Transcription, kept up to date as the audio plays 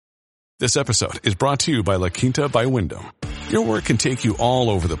This episode is brought to you by La Quinta by Wyndham. Your work can take you all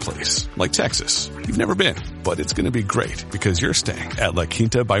over the place, like Texas. You've never been, but it's going to be great because you're staying at La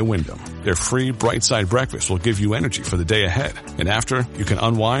Quinta by Wyndham. Their free Bright Side breakfast will give you energy for the day ahead. And after, you can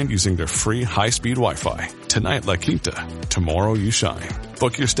unwind using their free high-speed Wi-Fi. Tonight, La Quinta. Tomorrow, you shine.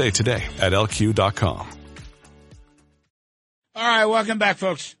 Book your stay today at LQ.com. All right, welcome back,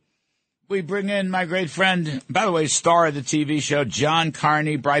 folks. We bring in my great friend, by the way, star of the TV show, John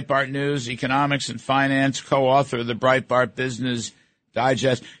Carney, Breitbart News, Economics and Finance, co-author of the Breitbart Business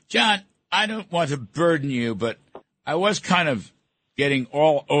Digest. John, I don't want to burden you, but I was kind of getting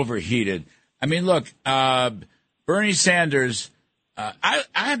all overheated. I mean, look, Bernie Sanders, I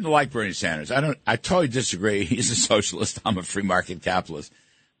happen to like Bernie Sanders. I totally disagree. He's a socialist. I'm a free market capitalist.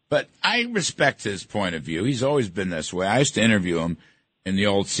 But I respect his point of view. He's always been this way. I used to interview him in the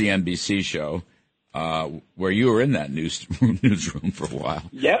old CNBC show, where you were in that newsroom for a while.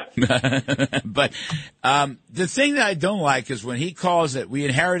 Yep. But the thing that I don't like is when he calls it, we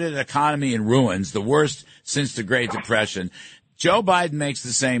inherited an economy in ruins, the worst since the Great Depression. Joe Biden makes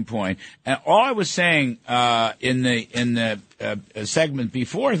the same point. And all I was saying in the segment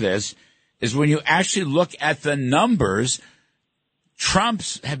before this is when you actually look at the numbers,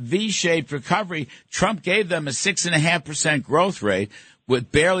 Trump's V-shaped recovery, Trump gave them a 6.5% growth rate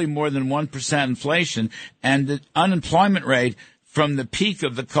with barely more than 1% inflation, and the unemployment rate from the peak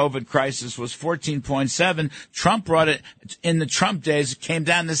of the COVID crisis was 14.7. Trump brought it, in the Trump days, it came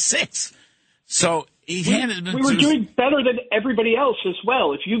down to 6. So he handed it. We were doing better than everybody else as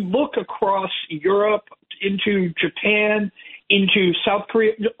well. If you look across Europe, into Japan, into South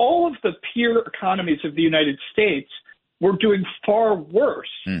Korea, all of the peer economies of the United States were doing far worse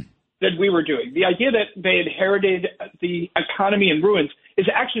than we were doing. The idea that they inherited the economy in ruins is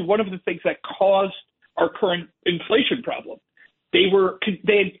actually one of the things that caused our current inflation problem. They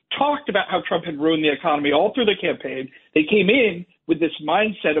had talked about how Trump had ruined the economy all through the campaign. They came in with this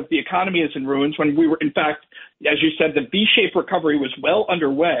mindset of the economy is in ruins when we were, in fact, as you said, the V-shaped recovery was well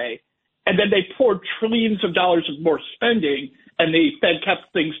underway. And then they poured trillions of dollars of more spending, and the Fed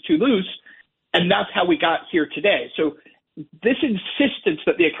kept things too loose. And that's how we got here today. So this insistence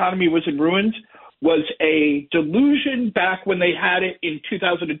that the economy was in ruins was a delusion back when they had it in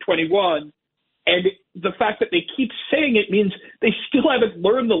 2021. And the fact that they keep saying it means they still haven't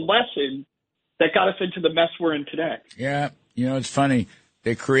learned the lesson that got us into the mess we're in today. Yeah. You know, it's funny.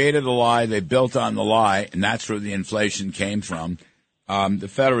 They created a lie. They built on the lie, and that's where the inflation came from. The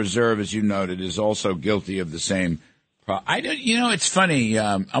Federal Reserve, as you noted, is also guilty of the same problem. It's funny.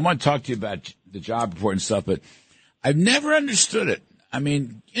 I want to talk to you about the job report and stuff, but I've never understood it. I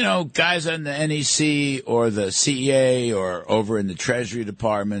mean, guys on the NEC or the CEA or over in the Treasury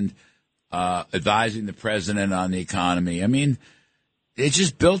Department advising the president on the economy. I mean, they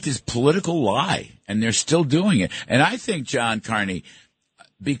just built this political lie, and they're still doing it. And I think, John Carney,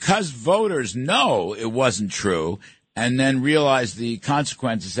 because voters know it wasn't true and then realize the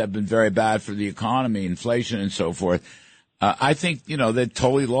consequences have been very bad for the economy, inflation and so forth, I think, they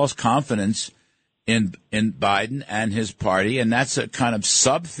totally lost confidence in Biden and his party, and that's a kind of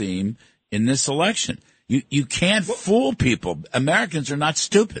sub-theme in this election. You can't fool people. Americans are not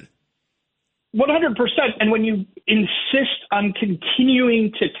stupid. 100%. And when you insist on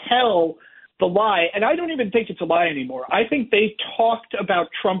continuing to tell the lie, and I don't even think it's a lie anymore. I think they talked about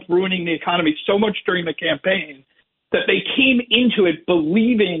Trump ruining the economy so much during the campaign that they came into it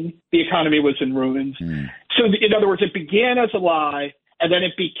believing the economy was in ruins. So, in other words, it began as a lie, and then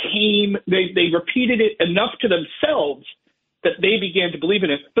it became, they repeated it enough to themselves that they began to believe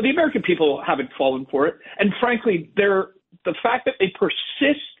in it. But the American people haven't fallen for it. And frankly, the fact that they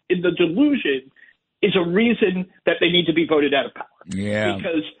persist in the delusion is a reason that they need to be voted out of power. Yeah.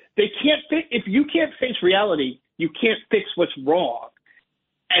 Because they can't if you can't face reality, you can't fix what's wrong.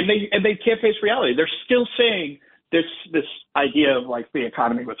 And they can't face reality. They're still saying this idea of like the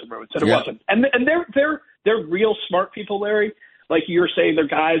economy was in ruins, and it wasn't. And they're real smart people, Larry. Like you're saying, they're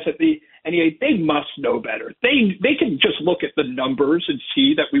guys at the NEA. They must know better. They can just look at the numbers and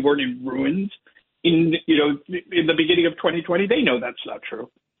see that we weren't in ruins in the beginning of 2020. They know that's not true.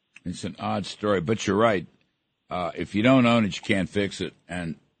 It's an odd story, but you're right. If you don't own it, you can't fix it.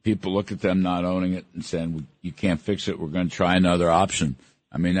 And people look at them not owning it and saying, you can't fix it. We're going to try another option.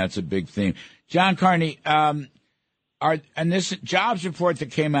 I mean, that's a big theme. John Carney, and this jobs report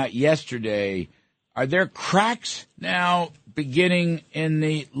that came out yesterday, are there cracks now beginning in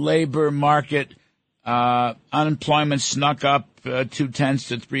the labor market? Unemployment snuck up 0.2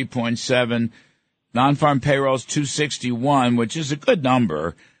 to 3.7. Non-farm payrolls 261, which is a good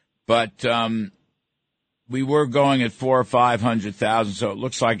number. But we were going at 400,000 or 500,000, so it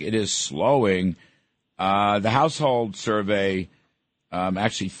looks like it is slowing. The household survey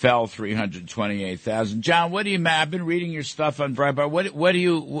actually fell 328,000. John, what do you? I've been reading your stuff on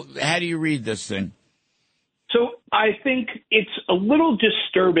Breitbart. How do you read this thing? So I think it's a little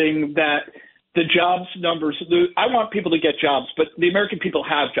disturbing that the jobs numbers. I want people to get jobs, but the American people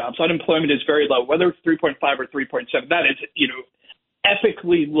have jobs. Unemployment is very low, whether it's 3.5 or 3.7. That is,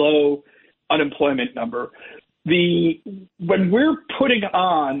 epically low unemployment number. When we're putting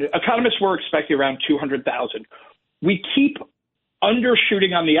on, economists were expecting around 200,000. We keep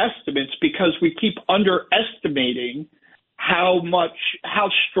undershooting on the estimates because we keep underestimating how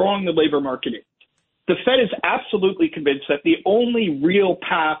strong the labor market is. The Fed is absolutely convinced that the only real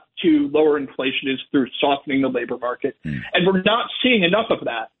path to lower inflation is through softening the labor market. And we're not seeing enough of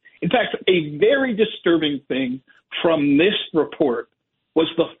that. In fact, a very disturbing thing from this report was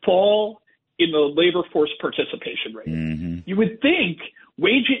the fall in the labor force participation rate. Mm-hmm. You would think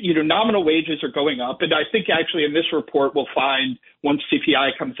nominal wages are going up. And I think actually in this report, we'll find once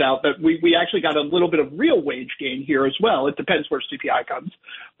CPI comes out that we actually got a little bit of real wage gain here as well. It depends where CPI comes,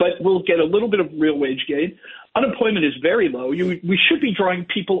 but we'll get a little bit of real wage gain. Unemployment is very low. We should be drawing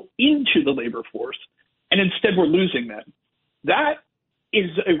people into the labor force, and instead we're losing them. That is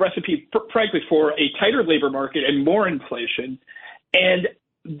a recipe, frankly, for a tighter labor market and more inflation. And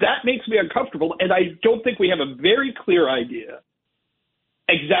that makes me uncomfortable. And I don't think we have a very clear idea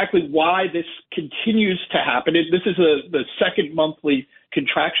exactly why this continues to happen. This is the second monthly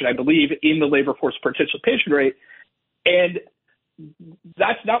contraction, I believe, in the labor force participation rate. And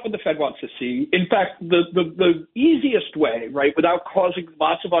that's not what the Fed wants to see. In fact, the easiest way, right, without causing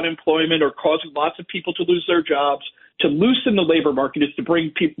lots of unemployment or causing lots of people to lose their jobs, to loosen the labor market is to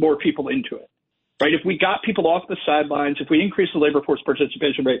bring more people into it. Right? If we got people off the sidelines, if we increase the labor force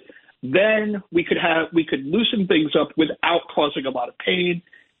participation rate, then we could loosen things up without causing a lot of pain.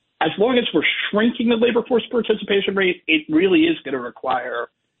 As long as we're shrinking the labor force participation rate, it really is going to require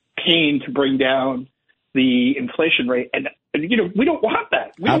pain to bring down the inflation rate. And we don't want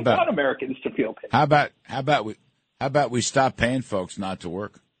that. We don't want Americans to feel pain. How about we stop paying folks not to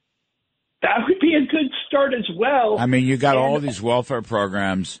work? That would be a good start as well. I mean, you got all these welfare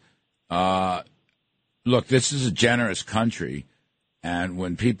programs. Look, this is a generous country, and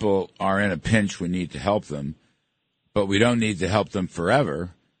when people are in a pinch, we need to help them, but we don't need to help them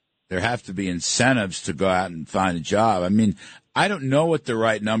forever. There have to be incentives to go out and find a job. I mean, I don't know what the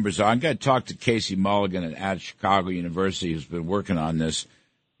right numbers are. I'm going to talk to Casey Mulligan at Chicago University, who's been working on this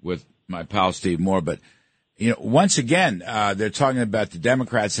with my pal Steve Moore. But, once again, they're talking about the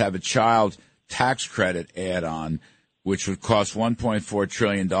Democrats have a child tax credit add-on, which would cost $1.4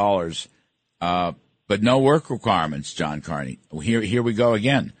 trillion, but no work requirements, John Carney. Here we go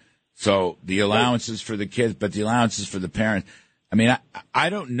again. So the allowances for the kids, but the allowances for the parents. I mean, I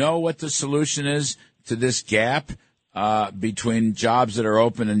don't know what the solution is to this gap between jobs that are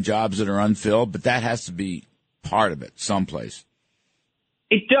open and jobs that are unfilled, but that has to be part of it someplace.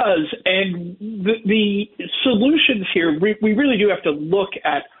 It does. And the solutions here, we really do have to look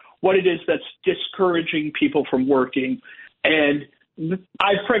at what it is that's discouraging people from working. And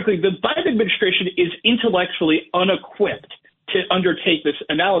frankly, the Biden administration is intellectually unequipped to undertake this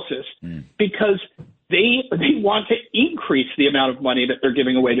analysis because they want to increase the amount of money that they're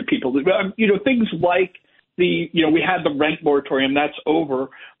giving away to people. Things like we had the rent moratorium, that's over,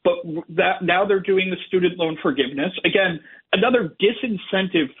 but that now they're doing the student loan forgiveness. Again, another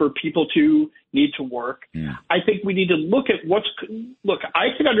disincentive for people to need to work. Yeah. I think we need to look at I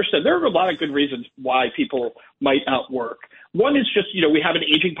can understand there are a lot of good reasons why people might not work. One is just, we have an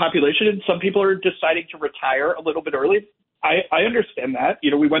aging population and some people are deciding to retire a little bit early. I understand that.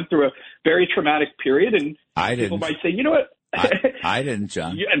 We went through a very traumatic period and people might say, you know what? I didn't,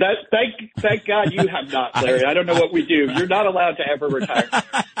 John. Yeah, thank God you have not, Larry. I don't know what we do. You're not allowed to ever retire.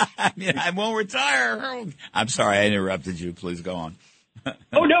 I won't retire. I'm sorry, I interrupted you. Please go on.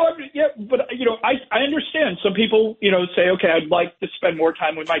 Oh no, but I understand. Some people, say, okay, I'd like to spend more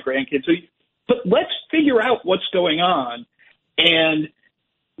time with my grandkids. But let's figure out what's going on, and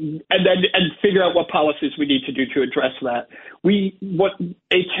figure out what policies we need to do to address that.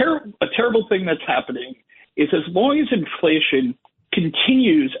 A terrible thing that's happening is as long as inflation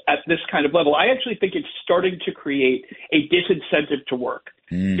continues at this kind of level, I actually think it's starting to create a disincentive to work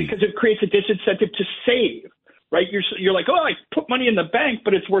because it creates a disincentive to save, right? You're like, I put money in the bank,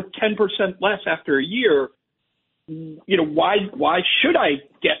 but it's worth 10% less after a year. Why should I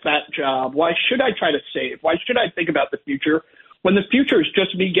get that job? Why should I try to save? Why should I think about the future when the future is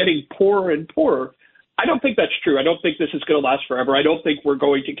just me getting poorer and poorer? I don't think that's true. I don't think this is going to last forever. I don't think we're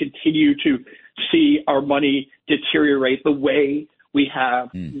going to continue to see our money deteriorate the way we have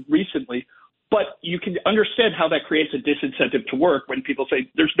recently. But you can understand how that creates a disincentive to work when people say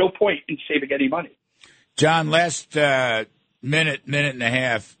there's no point in saving any money. John, last minute and a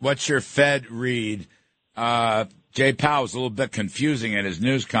half, what's your Fed read? Jay Powell was a little bit confusing at his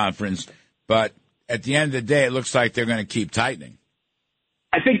news conference, but at the end of the day, it looks like they're going to keep tightening.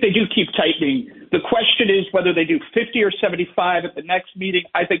 I think they do keep tightening. The question is whether they do 50 or 75 at the next meeting.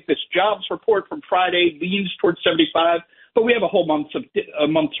 I think this jobs report from Friday leans towards 75, but we have a whole month's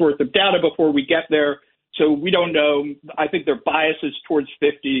worth of data before we get there, so we don't know. I think their bias is towards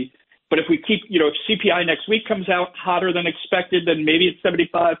 50. But if we keep, if CPI next week comes out hotter than expected, then maybe it's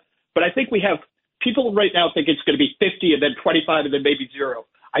 75. But I think we have people right now think it's going to be 50 and then 25 and then maybe 0.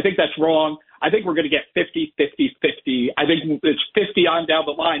 I think that's wrong. I think we're going to get 50, 50, 50. I think it's 50 on down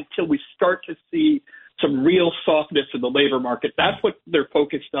the line till we start to see some real softness in the labor market. That's what they're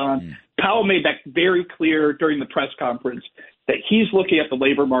focused on. Powell made that very clear during the press conference that he's looking at the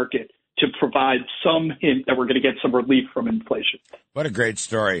labor market to provide some hint that we're going to get some relief from inflation. What a great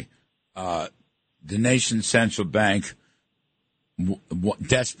story. The nation's central bank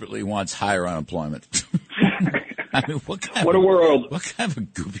desperately wants higher unemployment. I mean, what a world. What kind of a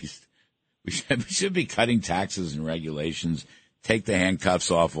goofy we should be cutting taxes and regulations, take the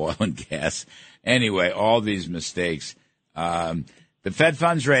handcuffs off oil and gas. Anyway, all these mistakes. The Fed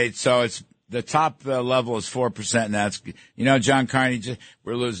funds rate, so it's the top level is 4%. And that's, John Carney,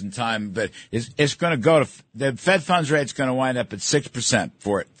 we're losing time, but it's going to go to the Fed funds rate's going to wind up at 6%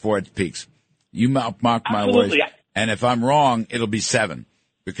 for it peaks. You mark my words. And if I'm wrong, it'll be 7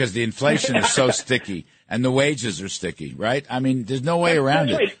 because the inflation is so sticky and the wages are sticky, right? I mean, there's no way around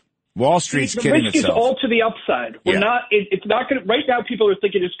it. Wall Street's kidding itself. The risk is all to the upside. We're not. It's not going to. Right now, people are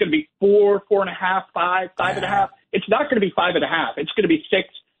thinking it's going to be 4, 4.5, 5, 5.5. It's not going to be 5.5. It's going to be 6,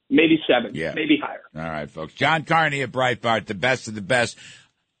 maybe 7, maybe higher. All right, folks. John Carney at Breitbart, the best of the best.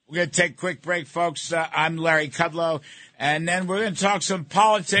 We're going to take a quick break, folks. I'm Larry Kudlow, and then we're going to talk some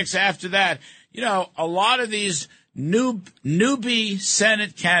politics after that. A lot of these newbie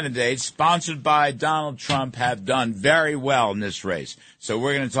Senate candidates sponsored by Donald Trump have done very well in this race. So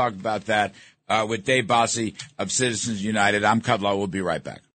we're going to talk about that with Dave Bossie of Citizens United. I'm Kudlow. We'll be right back.